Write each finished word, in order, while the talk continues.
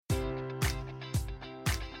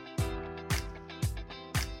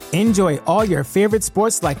Enjoy all your favorite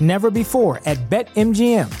sports like never before at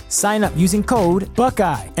BetMGM. Sign up using code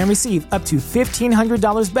Buckeye and receive up to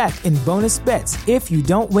 $1,500 back in bonus bets if you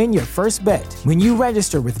don't win your first bet. When you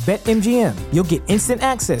register with BetMGM, you'll get instant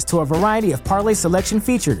access to a variety of parlay selection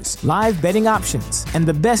features, live betting options, and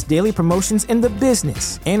the best daily promotions in the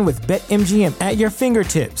business. And with BetMGM at your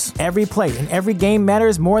fingertips, every play and every game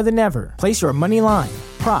matters more than ever. Place your money line,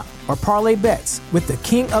 prop, or parlay bets with the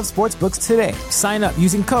king of sportsbooks today. Sign up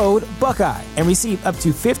using code Buckeye and receive up to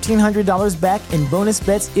 $1,500 back in bonus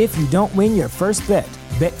bets if you don't win your first bet.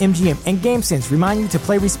 BetMGM and GameSense remind you to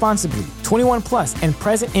play responsibly. 21 plus and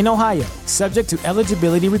present in Ohio, subject to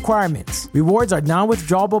eligibility requirements. Rewards are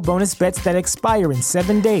non-withdrawable bonus bets that expire in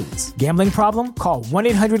 7 days. Gambling problem? Call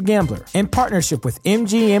 1-800-GAMBLER. In partnership with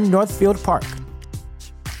MGM Northfield Park.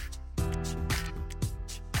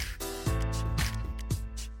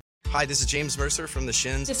 Hi, this is James Mercer from The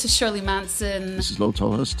Shins. This is Shirley Manson. This is Lo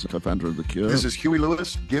Tolhurst, co-founder of The Cure. This is Huey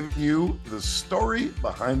Lewis giving you the story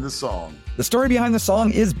behind the song. The Story Behind the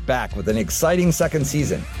Song is back with an exciting second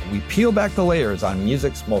season. We peel back the layers on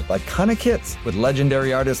music's most iconic hits with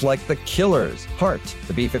legendary artists like The Killers, Heart,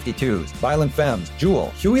 the B-52s, Violent Femmes,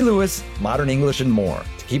 Jewel, Huey Lewis, Modern English, and more.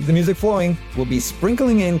 To keep the music flowing, we'll be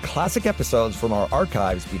sprinkling in classic episodes from our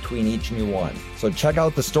archives between each new one. So check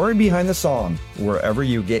out The Story Behind the Song wherever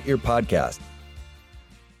you get your podcast.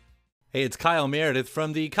 Hey, it's Kyle Meredith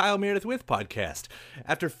from the Kyle Meredith With podcast.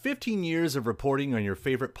 After 15 years of reporting on your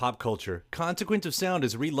favorite pop culture, Consequence of Sound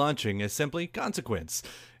is relaunching as simply Consequence.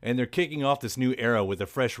 And they're kicking off this new era with a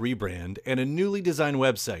fresh rebrand and a newly designed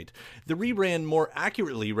website. The rebrand more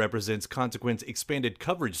accurately represents Consequence's expanded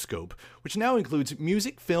coverage scope, which now includes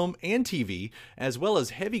music, film, and TV, as well as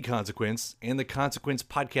Heavy Consequence and the Consequence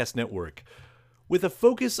Podcast Network. With a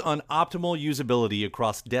focus on optimal usability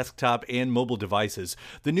across desktop and mobile devices,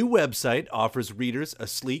 the new website offers readers a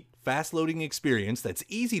sleek, fast-loading experience that's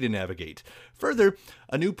easy to navigate. Further,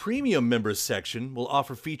 a new premium members section will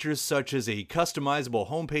offer features such as a customizable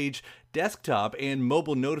homepage, desktop and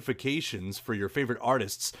mobile notifications for your favorite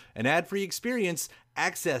artists, an ad-free experience,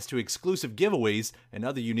 access to exclusive giveaways, and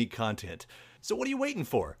other unique content. So what are you waiting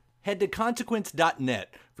for? Head to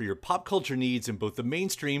consequence.net for your pop culture needs in both the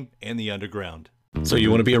mainstream and the underground. So you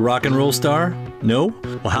want to be a rock and roll star? No?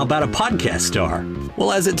 Well, how about a podcast star?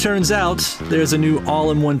 Well, as it turns out, there's a new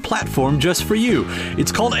all-in-one platform just for you.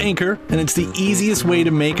 It's called Anchor, and it's the easiest way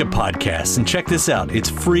to make a podcast. And check this out, it's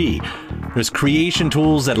free. There's creation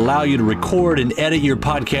tools that allow you to record and edit your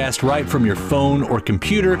podcast right from your phone or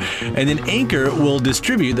computer, and then Anchor will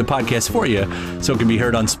distribute the podcast for you, so it can be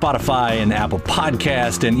heard on Spotify and Apple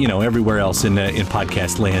Podcast and, everywhere else in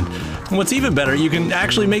podcast land. And what's even better, you can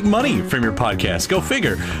actually make money from your podcast. Go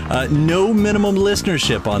figure. No minimum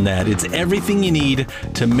listenership on that. It's everything you need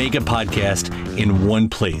to make a podcast in one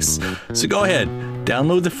place. So go ahead,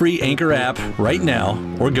 download the free Anchor app right now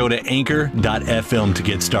or go to anchor.fm to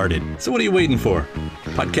get started. So what are you waiting for?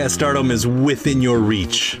 Podcast stardom is within your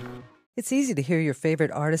reach. It's easy to hear your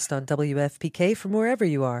favorite artist on WFPK from wherever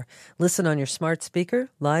you are. Listen on your smart speaker,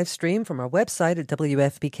 live stream from our website at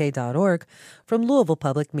WFPK.org, from Louisville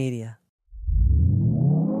Public Media.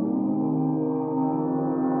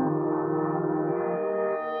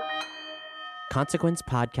 Consequence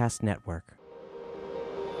Podcast Network.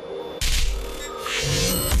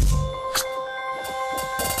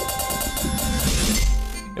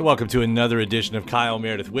 And welcome to another edition of Kyle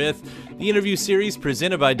Meredith With, the interview series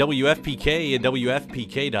presented by WFPK and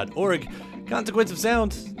WFPK.org. Consequence of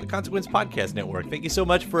Sound, the Consequence Podcast Network. Thank you so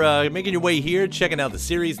much for making your way here, checking out the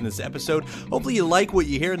series in this episode. Hopefully you like what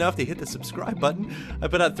you hear enough to hit the subscribe button. I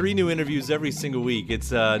put out 3 new interviews every single week.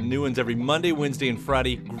 It's new ones every Monday, Wednesday, and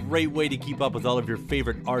Friday. Great way to keep up with all of your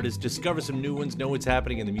favorite artists, discover some new ones, know what's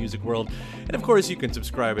happening in the music world. And of course, you can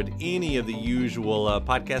subscribe at any of the usual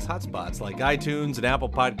podcast hotspots like iTunes and Apple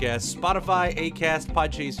Podcasts, Spotify, Acast,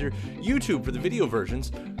 Podchaser, YouTube for the video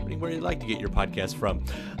versions, anywhere you'd like to get your podcast from.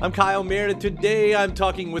 I'm Kyle Meredith. Today I'm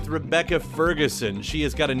talking with Rebecca Ferguson. She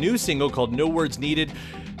has got a new single called No Words Needed,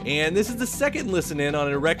 and this is the second listen in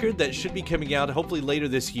on a record that should be coming out hopefully later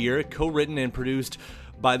this year, co-written and produced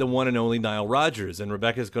by the one and only Nile Rodgers. And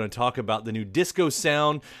Rebecca's going to talk about the new disco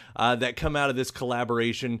sound that come out of this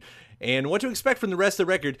collaboration and what to expect from the rest of the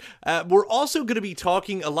record. We're also going to be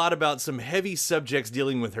talking a lot about some heavy subjects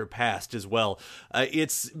dealing with her past as well.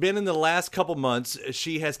 It's been in the last couple months,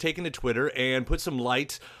 she has taken to Twitter and put some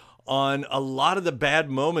light on a lot of the bad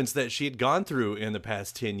moments that she had gone through in the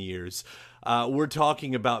past 10 years. We're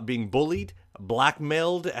talking about being bullied,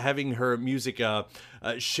 blackmailed, having her music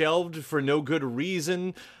shelved for no good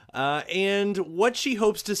reason, and what she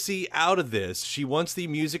hopes to see out of this. She wants the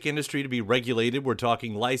music industry to be regulated. We're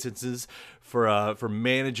talking licenses for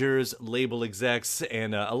managers, label execs,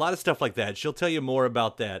 and a lot of stuff like that. She'll tell you more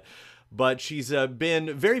about that. But she's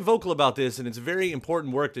been very vocal about this, and it's very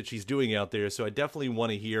important work that she's doing out there, so I definitely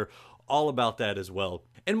want to hear all about that as well.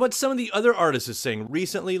 And what some of the other artists are saying.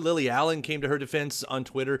 Recently, Lily Allen came to her defense on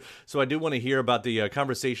Twitter, so I do want to hear about the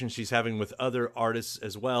conversations she's having with other artists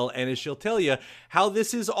as well, and as she'll tell you how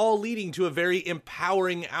this is all leading to a very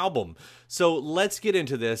empowering album. So let's get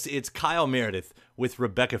into this. It's Kyle Meredith with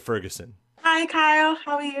Rebecca Ferguson. Hi, Kyle.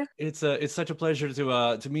 How are you? It's such a pleasure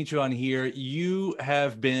to meet you on here. You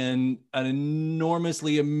have been an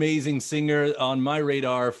enormously amazing singer on my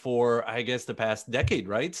radar for, I guess, the past decade,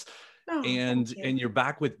 right? Oh, and you're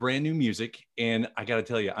back with brand new music, and I gotta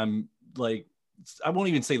tell you, I'm like, I won't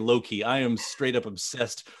even say low-key, I am straight up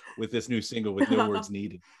obsessed with this new single with No Words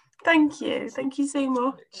Needed. Thank you so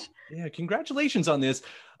much. Yeah, congratulations on this.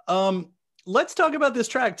 Let's talk about this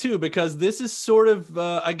track too, because this is sort of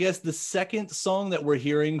I guess the second song that we're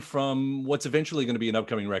hearing from what's eventually going to be an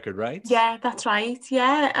upcoming record, right? Yeah, that's right.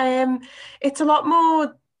 Yeah, it's a lot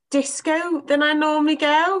more disco than I normally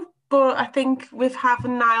go. But I think with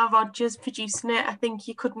having Nile Rodgers producing it, I think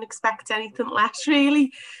you couldn't expect anything less,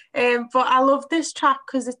 really. But I love this track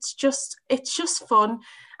because it's just fun,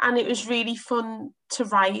 and it was really fun to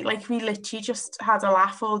write. Like, we literally just had a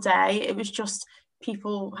laugh all day. It was just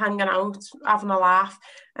people hanging out, having a laugh,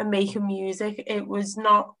 and making music. It was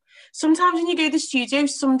not. Sometimes when you go to the studio,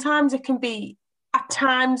 sometimes it can be. At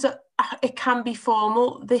times, it can be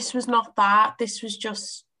formal. This was not that. This was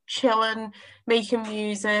just chilling, making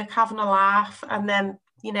music, having a laugh, and then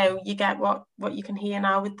you get what you can hear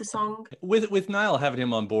now with the song. With Niall, having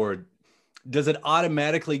him on board, does it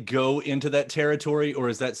automatically go into that territory, or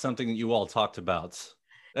is that something that you all talked about?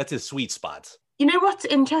 That's his sweet spot. You know what's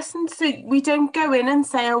interesting? So we don't go in and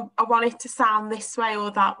say, oh, I want it to sound this way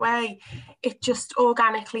or that way. It just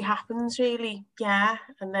organically happens, really. Yeah,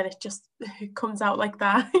 and then it comes out like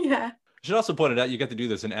that. Yeah. I should also point it out, you got to do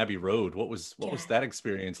this in Abbey Road. What was that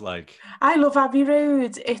experience like? I love Abbey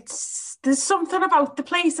Road. There's something about the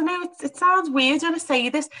place. I know it sounds weird when I say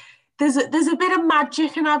this. There's a bit of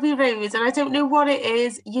magic in Abbey Road, and I don't know what it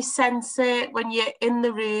is. You sense it when you're in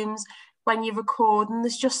the rooms, when you're recording.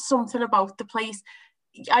 There's just something about the place.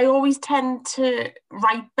 I always tend to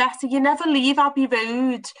write better. You never leave Abbey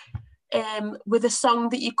Road with a song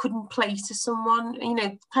that you couldn't play to someone.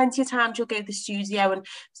 Plenty of times you'll go to the studio and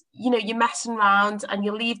you're messing around and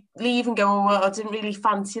you'll leave and go, oh, well, I didn't really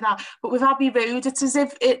fancy that. But with Abbey Road, it's as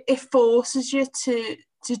if it forces you to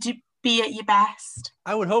be at your best.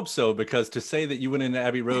 I would hope so, because to say that you went into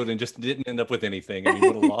Abbey Road and just didn't end up with anything, I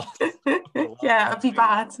mean, what a loss. Yeah, it'd be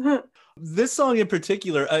bad. This song in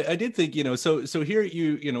particular, I did think, so here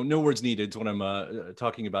No Words Needed is what I'm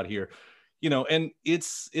talking about here. And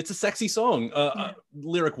it's a sexy song,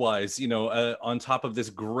 lyric-wise, on top of this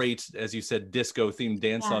great, as you said, disco-themed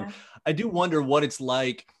dance song. I do wonder what it's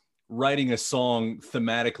like writing a song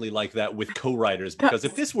thematically like that with co-writers, because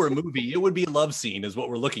if this were a movie, it would be a love scene is what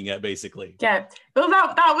we're looking at, basically. Yeah, well,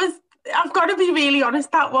 that was, I've got to be really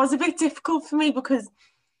honest, that was a bit difficult for me because,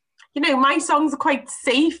 my songs are quite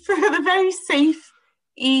safe. They're very safe,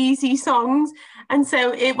 easy songs. And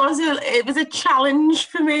so it was a challenge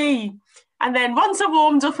for me. And then once I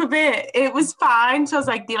warmed up a bit, it was fine. So I was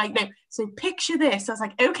like, they're like, no, so picture this. I was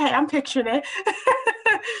like, okay, I'm picturing it.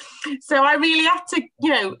 So I really had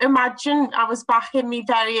to, imagine I was back in my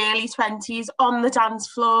very early 20s on the dance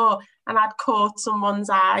floor and I'd caught someone's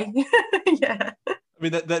eye. Yeah. I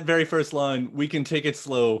mean, that very first line, we can take it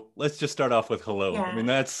slow. Let's just start off with hello. Yeah. I mean,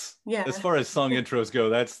 that's, as far as song intros go,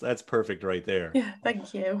 that's perfect right there. Yeah,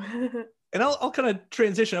 thank you. And I'll kind of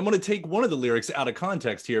transition. I'm going to take one of the lyrics out of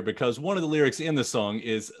context here, because one of the lyrics in the song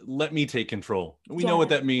is, let me take control. We know what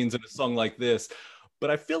that means in a song like this, but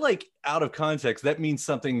I feel like out of context, that means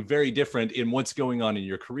something very different in what's going on in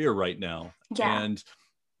your career right now. Yeah. And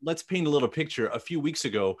let's paint a little picture. A few weeks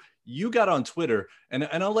ago, you got on Twitter, and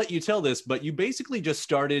I'll let you tell this, but you basically just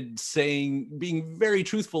started being very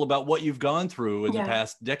truthful about what you've gone through in the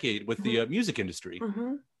past decade with the music industry.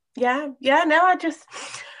 Mm-hmm. Yeah, no,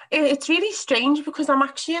 it's really strange because I'm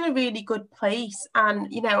actually in a really good place. And,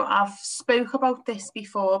 I've spoke about this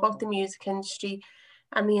before, about the music industry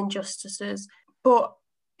and the injustices, but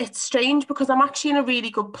it's strange because I'm actually in a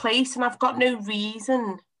really good place and I've got no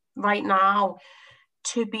reason right now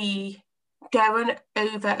to be going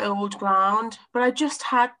over old ground. But I just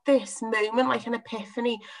had this moment, like an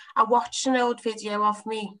epiphany. I watched an old video of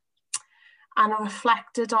me and I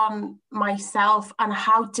reflected on myself and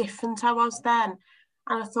how different I was then.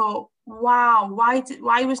 And I thought, wow,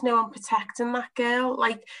 why was no one protecting that girl?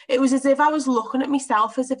 Like, it was as if I was looking at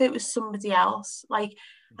myself as if it was somebody else. Like,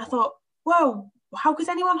 I thought, whoa, how could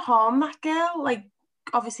anyone harm that girl? Like,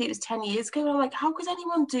 obviously it was 10 years ago. And I'm like, how could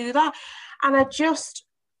anyone do that? And I just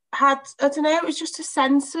had, I don't know, it was just a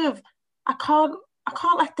sense of, I can't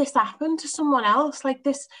let this happen to someone else. Like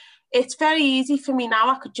this, it's very easy for me now.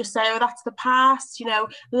 I could just say, oh, that's the past, you know,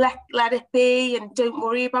 let it be and don't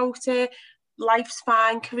worry about it. Life's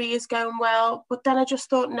fine, career's going well. But then I just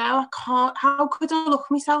thought, no, I can't. How could I look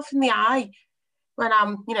myself in the eye when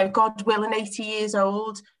I'm, you know, God willing, 80 years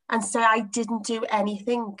old and say I didn't do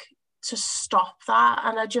anything to stop that?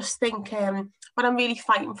 And I just think what I'm really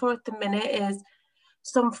fighting for at the minute is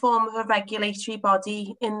some form of a regulatory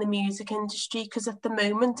body in the music industry, because at the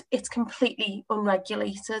moment it's completely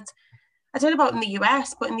unregulated. I don't know about in the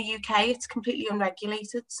US, but in the UK it's completely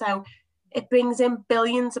unregulated. So it brings in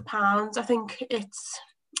billions of pounds. I think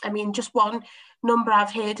just one number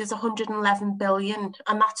I've heard is 111 billion,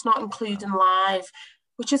 and that's not including live,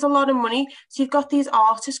 which is a lot of money. So you've got these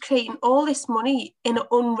artists creating all this money in an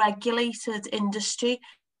unregulated industry.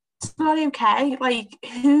 It's not okay. Like,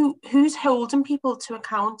 who's holding people to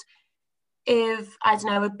account if, I don't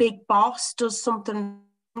know, a big boss does something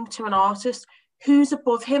to an artist? Who's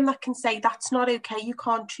above him that can say that's not okay, you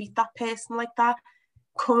can't treat that person like that?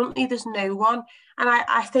 Currently there's no one, and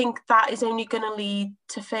I think that is only going to lead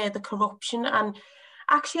to further corruption. And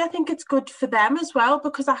actually I think it's good for them as well,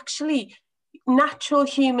 because actually natural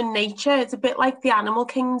human nature is a bit like the animal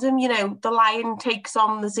kingdom. You know, the lion takes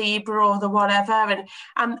on the zebra or the whatever, and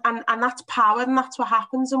that's power, and that's what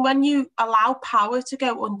happens. And when you allow power to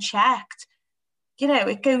go unchecked, you know,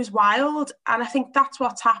 it goes wild. And I think that's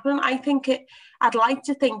what's happening. I'd like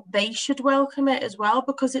to think they should welcome it as well,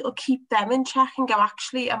 because it'll keep them in check and go,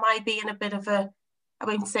 actually, am I being a bit of a, I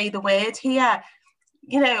won't say the word here,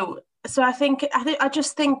 you know. So I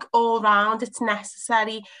just think all round it's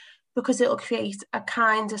necessary, because it'll create a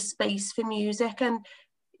kind of space for music. And,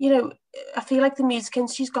 you know, I feel like the music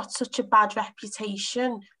industry's got such a bad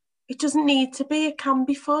reputation. It doesn't need to be. It can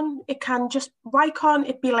be fun. It can just, why can't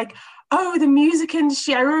it be like, oh, the music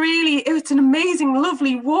industry, it's an amazing,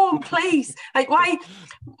 lovely, warm place. Like, why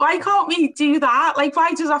can't we do that? Like,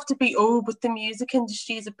 why does it have to be, oh, but the music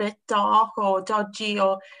industry is a bit dark or dodgy?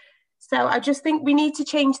 Or so I just think we need to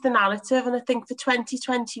change the narrative. And I think for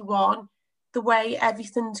 2021, the way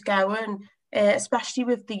everything's going, especially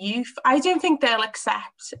with the youth, I don't think they'll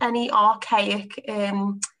accept any archaic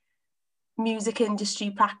music industry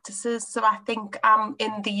practices. So I think I'm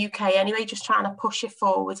in the UK anyway, just trying to push it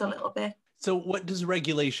forward a little bit. So what does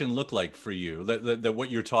regulation look like for you, that what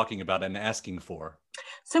you're talking about and asking for?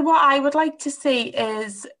 So what I would like to see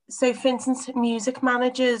is, so for instance, music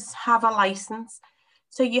managers have a license.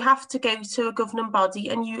 So you have to go to a governing body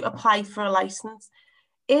and you apply for a license.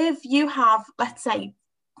 If you have, let's say,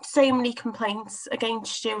 so many complaints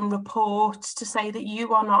against you and reports to say that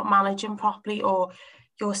you are not managing properly or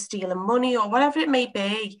you're stealing money or whatever it may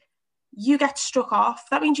be, you get struck off.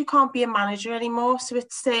 That means you can't be a manager anymore. So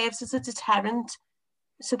it serves as a deterrent.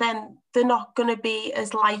 So then they're not going to be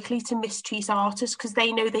as likely to mistreat artists, because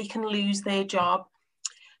they know they can lose their job.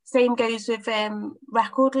 Same goes with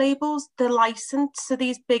record labels. They're licensed. So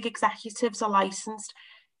these big executives are licensed.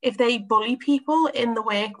 If they bully people in the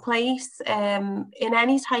workplace in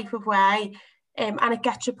any type of way, and it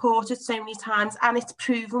gets reported so many times and it's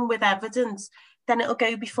proven with evidence, then it'll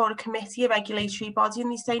go before a committee, a regulatory body,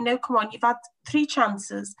 and they say, no, come on, you've had 3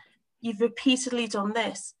 chances, you've repeatedly done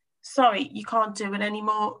this, sorry, you can't do it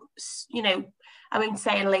anymore. You know, I won't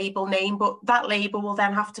say a label name, but that label will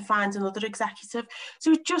then have to find another executive.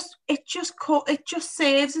 So it just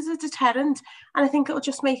serves as a deterrent, and I think it'll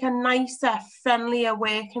just make a nicer, friendlier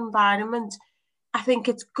work environment. I think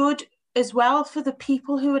it's good as well for the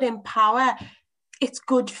people who are in power. It's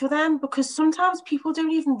good for them, because sometimes people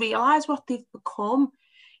don't even realise what they've become.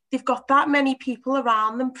 They've got that many people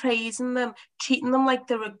around them praising them, treating them like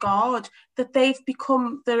they're a god, that they've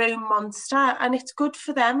become their own monster. And it's good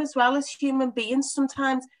for them as well as human beings.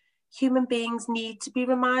 Sometimes human beings need to be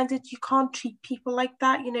reminded, you can't treat people like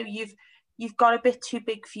that. You know, you've got a bit too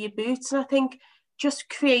big for your boots. And I think just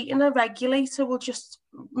creating a regulator will just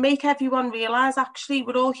make everyone realise, actually,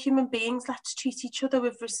 we're all human beings. Let's treat each other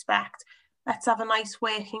with respect. Let's have a nice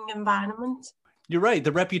working environment. You're right.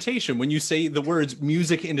 The reputation, when you say the words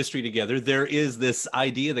music industry together, there is this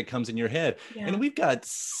idea that comes in your head. Yeah. And we've got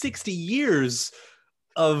 60 years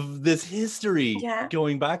of this history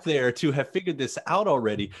going back there to have figured this out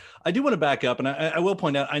already. I do want to back up, and I will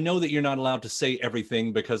point out, I know that you're not allowed to say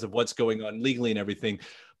everything because of what's going on legally and everything,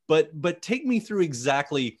 but take me through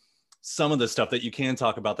exactly some of the stuff that you can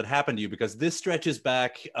talk about that happened to you, because this stretches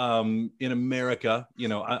back in America. You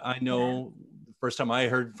know, I know the first time I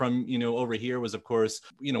heard from, you know, over here was, of course,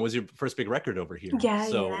 you know, was your first big record over here.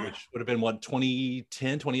 Which would have been what,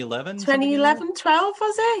 2010, 2011? 2011, 12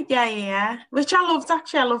 was it? Yeah. Which I loved,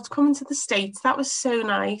 actually. I loved coming to the States. That was so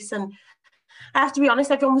nice. And I have to be honest,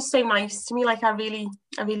 everyone was so nice to me. Like, I really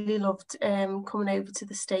loved coming over to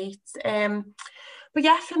the States. But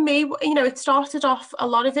yeah, for me, you know, it started off, a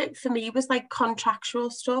lot of it for me was like contractual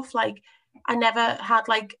stuff. Like, I never had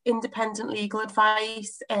like independent legal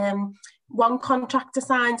advice. One contract I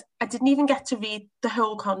signed, I didn't even get to read the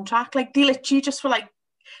whole contract. Like, they literally just were like,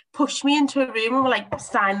 pushed me into a room and were like,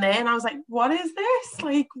 sign there. And I was like, what is this?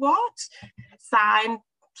 Like, what? Sign,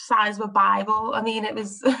 size of a Bible. I mean, it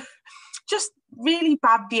was just really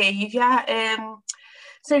bad behaviour.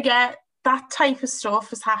 So yeah, that type of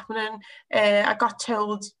stuff was happening. I got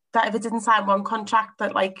told that if I didn't sign one contract,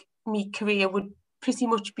 that like my career would pretty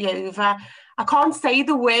much be over. I can't say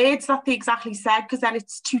the words that they exactly said because then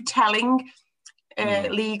it's too telling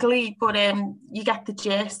legally, but you get the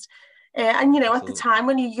gist. And you know, Absolutely. At the time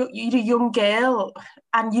when you're a young girl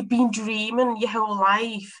and you've been dreaming your whole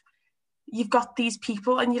life, you've got these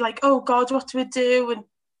people and you're like, oh God, what do we do? And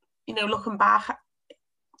you know, looking back,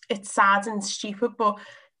 it's sad and stupid, but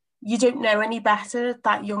you don't know any better at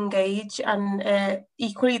that young age. And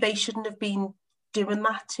equally, they shouldn't have been doing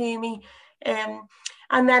that to me.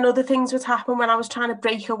 And then other things would happen when I was trying to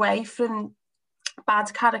break away from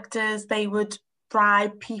bad characters. They would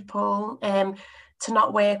bribe people to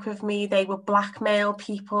not work with me. They would blackmail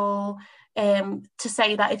people to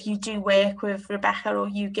say that if you do work with Rebecca or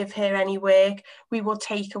you give her any work, we will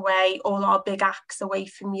take away all our big acts away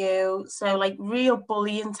from you. So like real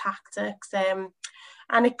bullying tactics.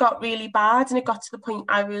 And it got really bad, and it got to the point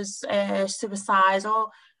I was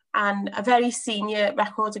suicidal, and a very senior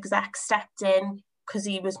record exec stepped in because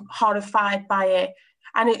he was horrified by it.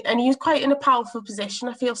 And he was quite in a powerful position.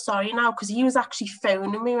 I feel sorry now because he was actually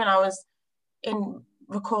phoning me when I was in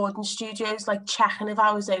recording studios, like checking if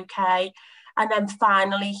I was okay. And then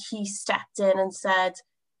finally he stepped in and said,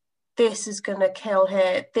 this is going to kill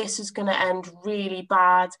her. This is going to end really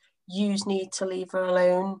bad. You need to leave her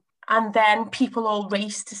alone. And then people all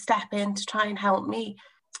raced to step in to try and help me.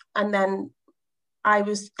 And then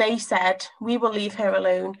they said, we will leave her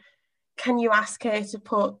alone. Can you ask her to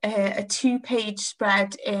put a 2-page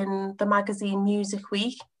spread in the magazine Music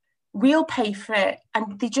Week? We'll pay for it.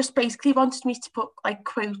 And they just basically wanted me to put like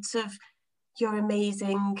quotes of, you're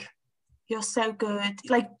amazing, you're so good.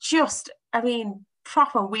 Like just, I mean,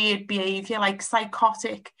 proper weird behaviour, like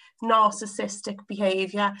psychotic, narcissistic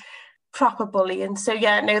behaviour. Proper bullying. So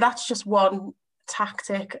yeah, no, that's just one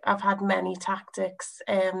tactic. I've had many tactics.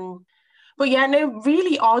 But yeah, no,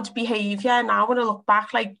 really odd behaviour. Now when I look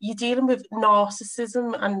back, like you're dealing with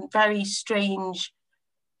narcissism and very strange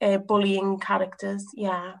bullying characters.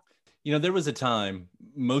 Yeah. You know, there was a time,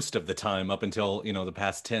 most of the time up until, you know, the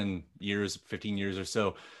past 10 years, 15 years or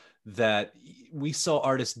so, that we saw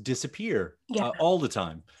artists disappear all the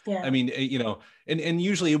time. Yeah. I mean, you know, and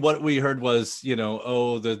usually what we heard was, you know,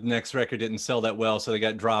 oh, the next record didn't sell that well, so they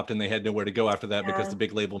got dropped and they had nowhere to go after that because the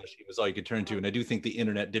big label machine was all you could turn to. And I do think the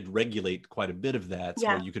internet did regulate quite a bit of that,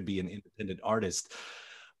 so you could be an independent artist.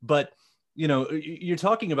 But, you know, you're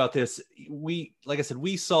talking about this. Like I said,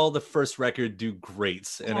 we saw the first record do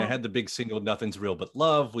great, and it had the big single, Nothing's Real But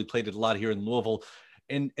Love. We played it a lot here in Louisville.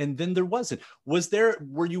 And then there wasn't. Was there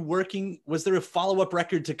a follow-up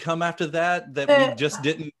record to come after that we just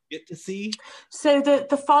didn't get to see? So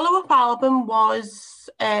the follow-up album was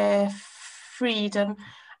Freedom,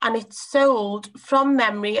 and it sold, from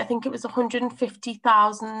memory, I think it was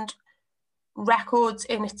 150,000 records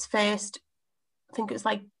in its first, I think it was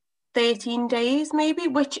like 13 days maybe,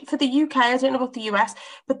 which for the UK, I don't know about the US,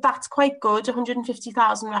 but that's quite good.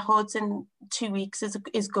 150,000 records in 2 weeks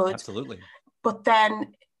is good. Absolutely. But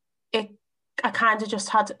then I kind of just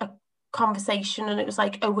had a conversation and it was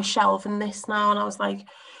like, oh, we're shelving this now. And I was like,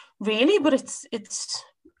 really? But it's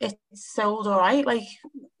sold all right. Like,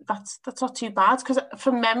 that's not too bad. Because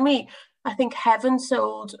from memory, I think Heaven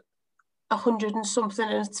sold 100 and something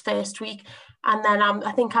in its first week. And then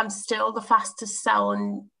I think I'm still the fastest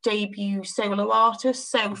selling debut solo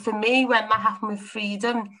artist. So for me, when that happened with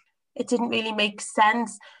Freedom, it didn't really make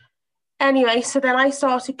sense. Anyway, so then I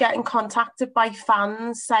started getting contacted by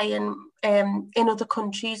fans saying in other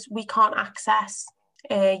countries, we can't access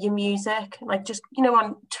your music. Like just, you know,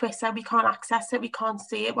 on Twitter, we can't access it. We can't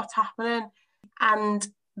see it. What's happening? And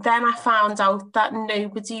then I found out that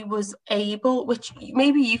nobody was able, which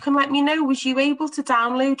maybe you can let me know, was you able to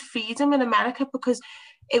download Freedom in America? Because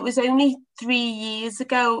it was only 3 years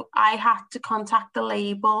ago I had to contact the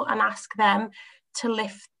label and ask them to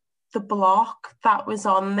lift the block that was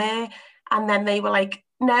on there. And then they were like,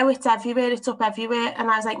 no, it's everywhere, it's up everywhere. And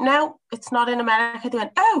I was like, no, it's not in America. They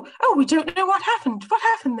went, oh, we don't know what happened. What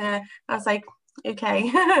happened there? I was like, okay.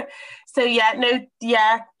 So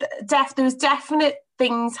there was definite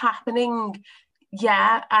things happening.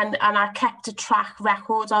 Yeah, and I kept a track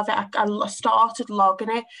record of it. I started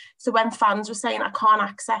logging it. So when fans were saying, I can't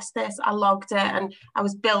access this, I logged it, and I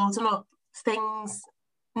was building up things,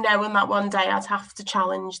 knowing that one day I'd have to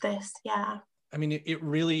challenge this. Yeah. I mean, it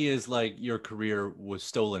really is like your career was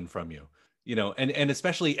stolen from you, you know, and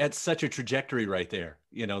especially at such a trajectory right there,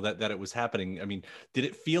 you know, that it was happening. I mean, did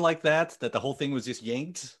it feel like that the whole thing was just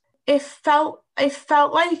yanked? It felt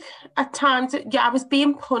like at times, I was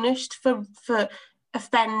being punished for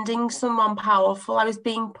offending someone powerful. I was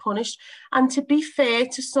being punished. And to be fair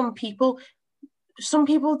to some people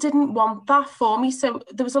didn't want that for me. So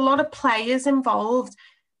there was a lot of players involved,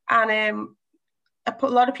 and a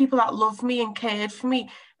lot of people that loved me and cared for me,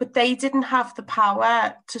 but they didn't have the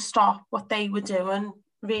power to stop what they were doing,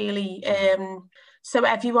 really. So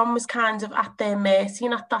everyone was kind of at their mercy,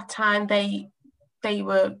 and at that time they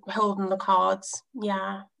were holding the cards.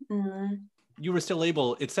 Yeah. You were still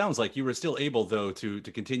able, it sounds like you were still able, though, to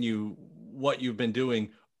continue what you've been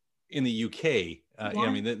doing in the UK. Yeah.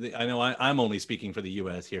 I mean, I know I'm only speaking for the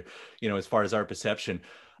US here, you know, as far as our perception,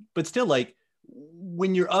 but still, like,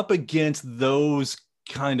 when you're up against those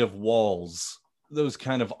kind of walls, those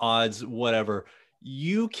kind of odds, whatever,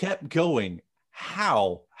 you kept going.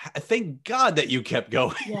 How? Thank God that you kept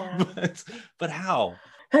going. Yeah. but how?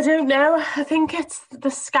 I don't know. I think it's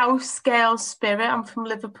the Scouse girl spirit. I'm from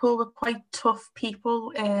Liverpool. We're quite tough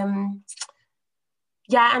people. And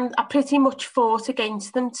I pretty much fought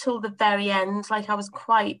against them till the very end. Like, I was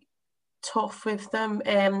quite tough with them.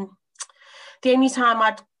 The only time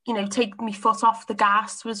I'd, take my foot off the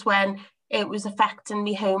gas was when it was affecting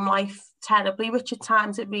my home life terribly, which at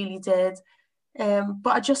times it really did. But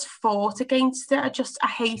I just fought against it. I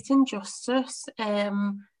hate injustice.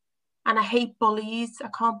 And I hate bullies. I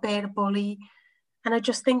can't bear a bully. And I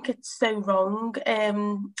just think it's so wrong.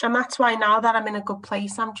 And that's why now that I'm in a good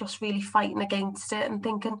place, I'm just really fighting against it and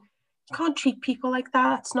thinking, you can't treat people like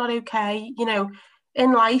that. It's not okay.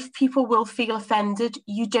 In life, people will feel offended.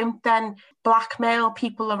 You don't then blackmail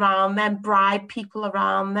people around them, bribe people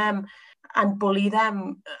around them, and bully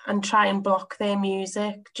them and try and block their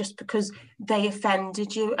music just because they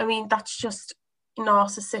offended you. I mean, that's just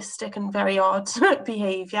narcissistic and very odd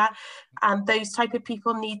behaviour, and those type of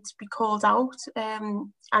people need to be called out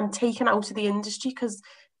and taken out of the industry because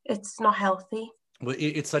it's not healthy. Well,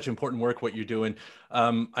 it's such important work what you're doing.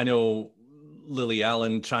 I know Lily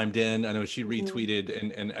Allen chimed in. I know she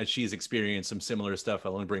retweeted and she's experienced some similar stuff.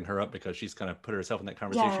 I'll only bring her up because she's kind of put herself in that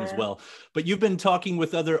conversation as well. But you've been talking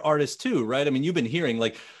with other artists too, right? I mean, you've been hearing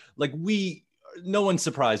like no one's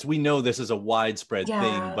surprised. We know this is a widespread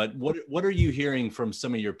thing, but what are you hearing from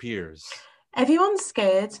some of your peers? Everyone's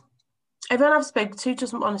scared. Everyone I've spoken to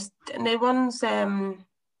doesn't want to. No one's.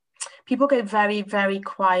 People go very, very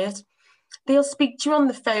quiet. They'll speak to you on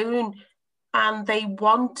the phone, and they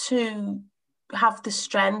want to have the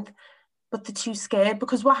strength, but they're too scared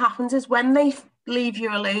because what happens is when they leave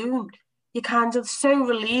you alone, you're kind of so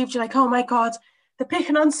relieved. You're like, oh my God, they're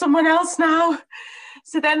picking on someone else now.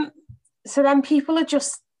 So then people are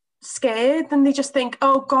just scared and they just think,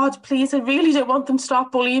 oh God, please, I really don't want them to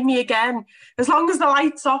start bullying me again. As long as the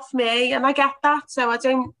light's off me. And I get that. So I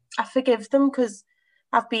forgive them because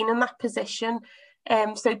I've been in that position.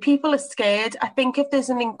 So people are scared. I think if there's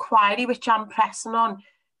an inquiry, which I'm pressing on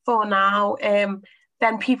for now,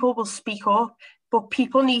 then people will speak up. But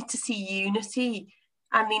people need to see unity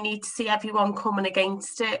and they need to see everyone coming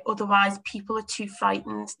against it. Otherwise, people are too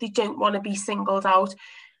frightened. They don't want to be singled out.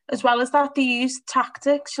 As well as that, they use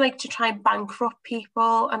tactics like to try and bankrupt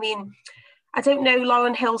people. I mean, I don't know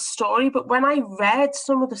Lauryn Hill's story, but when I read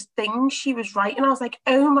some of the things she was writing, I was like,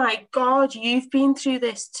 oh my God, you've been through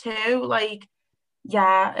this too. Like,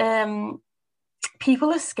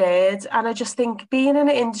 people are scared. And I just think being in an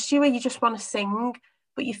industry where you just want to sing,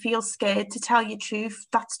 but you feel scared to tell your truth,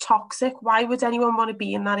 that's toxic. Why would anyone want to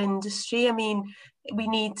be in that industry? I mean, we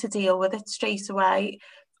need to deal with it straight away.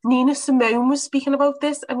 Nina Simone was speaking about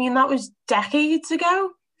this. I mean, that was decades ago.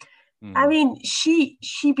 I mean, she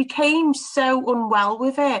became so unwell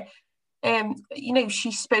with it.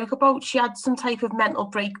 She spoke about she had some type of mental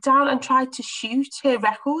breakdown and tried to shoot her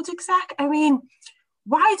record exec. I mean,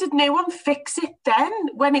 why did no one fix it then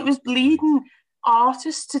when it was leading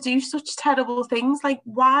artists to do such terrible things? Like,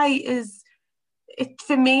 why is it?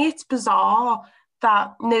 For me, it's bizarre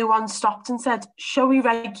that no one stopped and said, shall we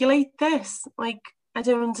regulate this? Like, I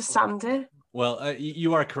don't understand it. Well,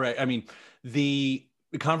 you are correct. I mean, the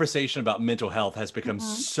conversation about mental health has become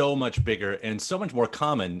so much bigger and so much more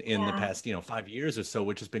common in the past, 5 years or so,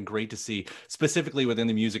 which has been great to see, specifically within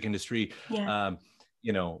the music industry.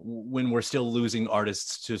 When we're still losing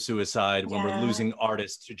artists to suicide, when we're losing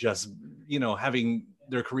artists to just, having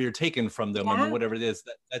their career taken from them, and whatever it is,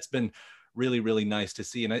 that's been really, really nice to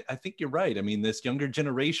see. And I think you're right. I mean, this younger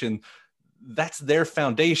generation, that's their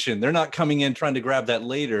foundation. They're not coming in trying to grab that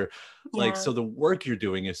later. So the work you're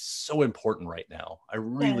doing is so important right now. I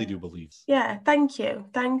really do believe. Yeah, thank you.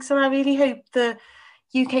 Thanks. And I really hope the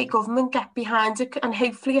UK government get behind it, and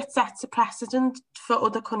hopefully it sets a precedent for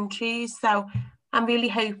other countries. So I'm really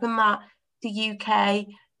hoping that the UK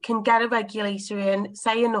can get a regulator in,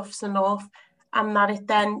 say enough's enough, and that it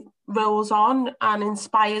then rolls on and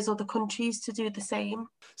inspires other countries to do the same.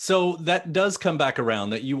 So that does come back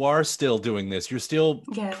around, that you are still doing this. You're still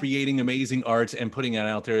creating amazing art and putting it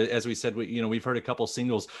out there. As we said, we've heard a couple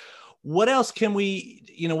singles. What else can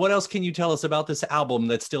you tell us about this album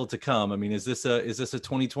that's still to come? I mean, is this a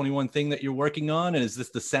 2021 thing that you're working on? And is this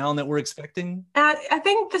the sound that we're expecting? I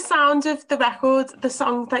think the sound of the record, the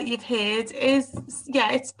song that you've heard is,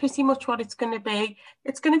 it's pretty much what it's going to be.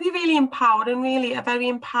 It's going to be really empowering, really a very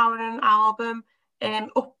empowering album,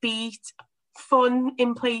 upbeat, fun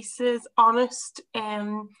in places, honest.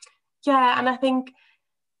 And I think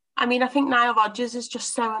Nile Rodgers is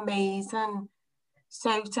just so amazing.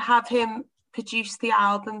 So to have him produce the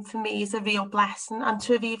album for me is a real blessing, and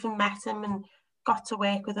to have even met him and got to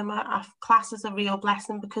work with him at class is a real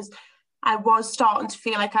blessing, because I was starting to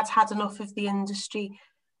feel like I'd had enough of the industry.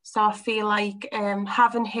 So I feel like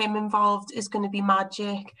having him involved is going to be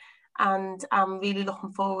magic, and I'm really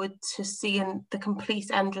looking forward to seeing the complete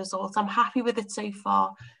end result. I'm happy with it so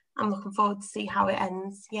far. I'm looking forward to see how it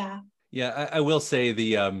ends. Yeah, I will say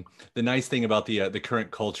the nice thing about the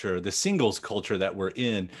current culture, the singles culture that we're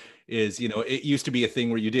in, is, it used to be a thing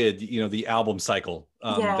where you did, the album cycle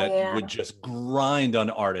would just grind on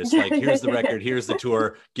artists. Like, here's the record, here's the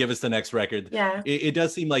tour, give us the next record. It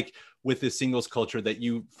does seem like with this singles culture that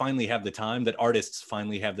you finally have the time, that artists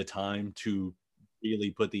finally have the time to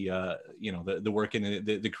really put the work in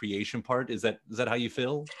the creation part. Is that how you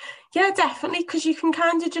feel? Yeah, definitely, because you can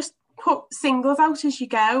kind of just put singles out as you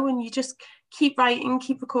go, and you just keep writing,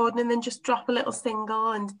 keep recording, and then just drop a little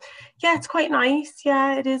single. And it's quite nice.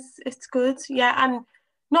 It is, it's good. And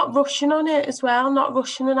not rushing on it as well, not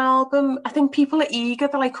rushing an album. I think people are eager,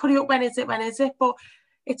 they're like, hurry up, when is it, but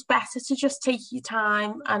it's better to just take your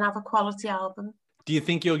time and have a quality album. Do you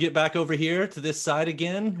think you'll get back over here to this side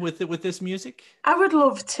again with this music? I would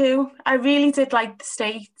love to. I really did like the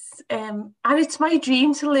States. And it's my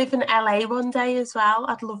dream to live in LA one day as well.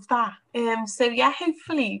 I'd love that.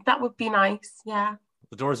 Hopefully that would be nice. Yeah.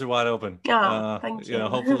 The doors are wide open. Thank you.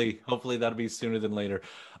 Hopefully that'll be sooner than later.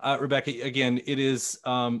 Rebecca, again, it is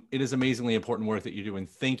amazingly important work that you're doing.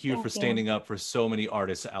 Thank you for standing up for so many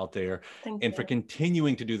artists out there, and for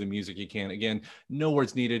continuing to do the music you can. Again, No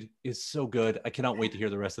Words Needed is so good. I cannot wait to hear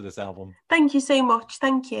the rest of this album. Thank you so much.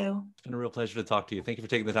 Thank you. It's been a real pleasure to talk to you. Thank you for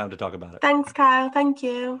taking the time to talk about it. Thanks, Kyle. Thank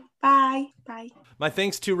you. Bye. Bye. My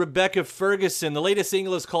thanks to Rebecca Ferguson. The latest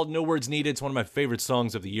single is called No Words Needed. It's one of my favorite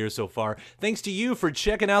songs of the year so far. Thanks to you for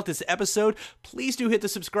checking out this episode. Please do hit the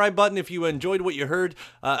subscribe button if you enjoyed what you heard.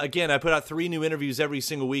 Again, I put out 3 new interviews every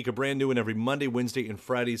single week, a brand new one every Monday, Wednesday, and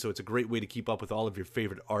Friday, so it's a great way to keep up with all of your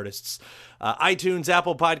favorite artists. iTunes,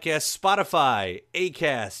 Apple Podcasts, Spotify,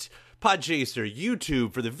 Acast, Podchaser,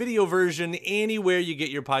 YouTube for the video version, anywhere you get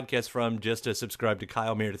your podcast from, just to subscribe to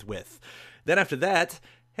Kyle Meredith With. Then after that,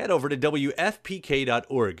 head over to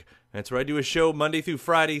WFPK.org. That's where I do a show Monday through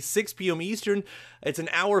Friday, 6 p.m. Eastern. It's an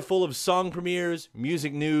hour full of song premieres,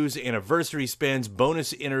 music news, anniversary spins,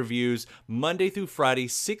 bonus interviews, Monday through Friday,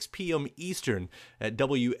 6 p.m. Eastern at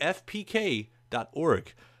WFPK.org.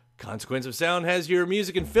 Consequence of Sound has your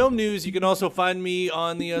music and film news. You can also find me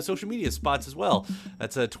on the social media spots as well.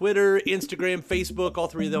 That's Twitter, Instagram, Facebook, all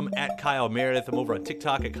 3 of them at Kyle Meredith. I'm over on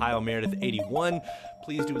TikTok at Kyle Meredith81.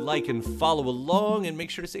 Please do like and follow along, and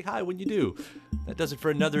make sure to say hi when you do. That does it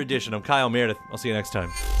for another edition. I'm Kyle Meredith. I'll see you next time.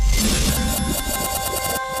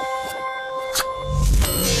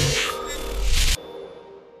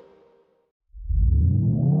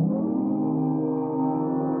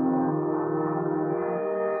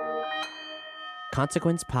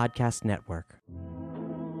 Consequence Podcast Network.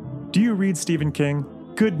 Do you read Stephen King?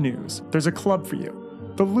 Good news. There's a club for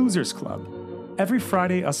you. The Losers Club. Every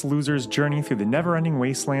Friday, us losers journey through the never-ending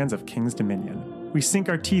wastelands of King's Dominion. We sink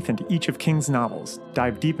our teeth into each of King's novels,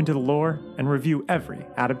 dive deep into the lore, and review every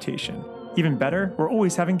adaptation. Even better, we're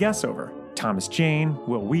always having guests over. Thomas Jane,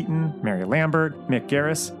 Will Wheaton, Mary Lambert, Mick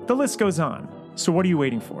Garris, the list goes on. So what are you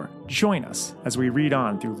waiting for? Join us as we read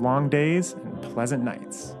on through long days and pleasant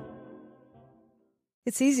nights.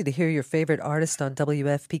 It's easy to hear your favorite artist on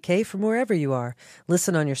WFPK from wherever you are.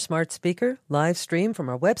 Listen on your smart speaker, live stream from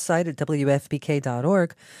our website at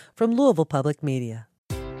WFPK.org, from Louisville Public Media.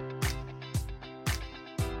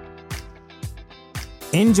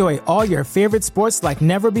 Enjoy all your favorite sports like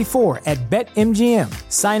never before at BetMGM.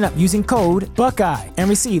 Sign up using code Buckeye and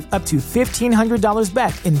receive up to $1,500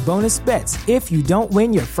 back in bonus bets if you don't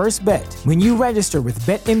win your first bet. When you register with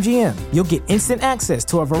BetMGM, you'll get instant access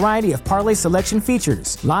to a variety of parlay selection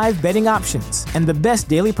features, live betting options, and the best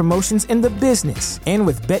daily promotions in the business. And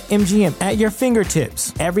with BetMGM at your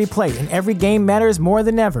fingertips, every play and every game matters more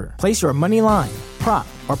than ever. Place your money line, prop,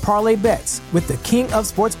 or parlay bets with the king of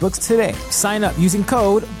sportsbooks today. Sign up using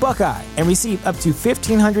code Buckeye and receive up to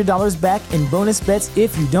 $1,500 back in bonus bets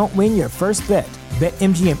if you don't win your first bet.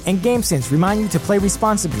 BetMGM and GameSense remind you to play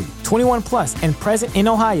responsibly. 21 plus and present in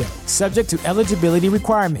Ohio, subject to eligibility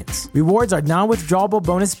requirements. Rewards are non-withdrawable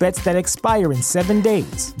bonus bets that expire in 7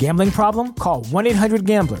 days. Gambling problem? Call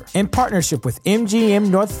 1-800-GAMBLER. In partnership with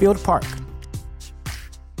MGM Northfield Park.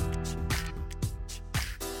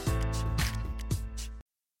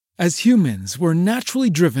 As humans, we're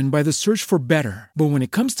naturally driven by the search for better. But when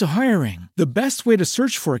it comes to hiring, the best way to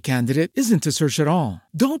search for a candidate isn't to search at all.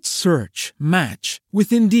 Don't search, match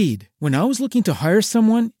with Indeed. When I was looking to hire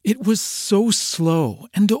someone, it was so slow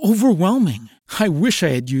and overwhelming. I wish I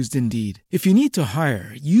had used Indeed. If you need to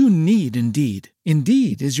hire, you need Indeed.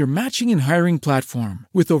 Indeed is your matching and hiring platform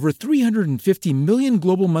with over 350 million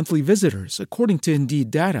global monthly visitors, according to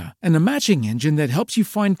Indeed data, and a matching engine that helps you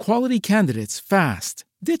find quality candidates fast.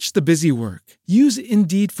 Ditch the busy work. Use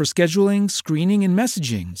Indeed for scheduling, screening, and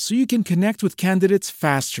messaging so you can connect with candidates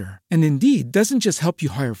faster. And Indeed doesn't just help you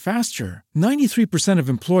hire faster. 93%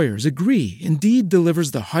 of employers agree Indeed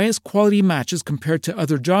delivers the highest quality matches compared to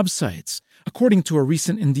other job sites, according to a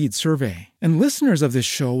recent Indeed survey. And listeners of this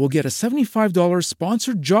show will get a $75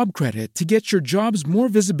 sponsored job credit to get your jobs more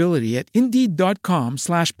visibility at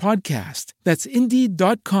Indeed.com/podcast. That's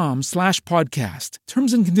Indeed.com/podcast.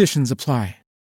 Terms and conditions apply.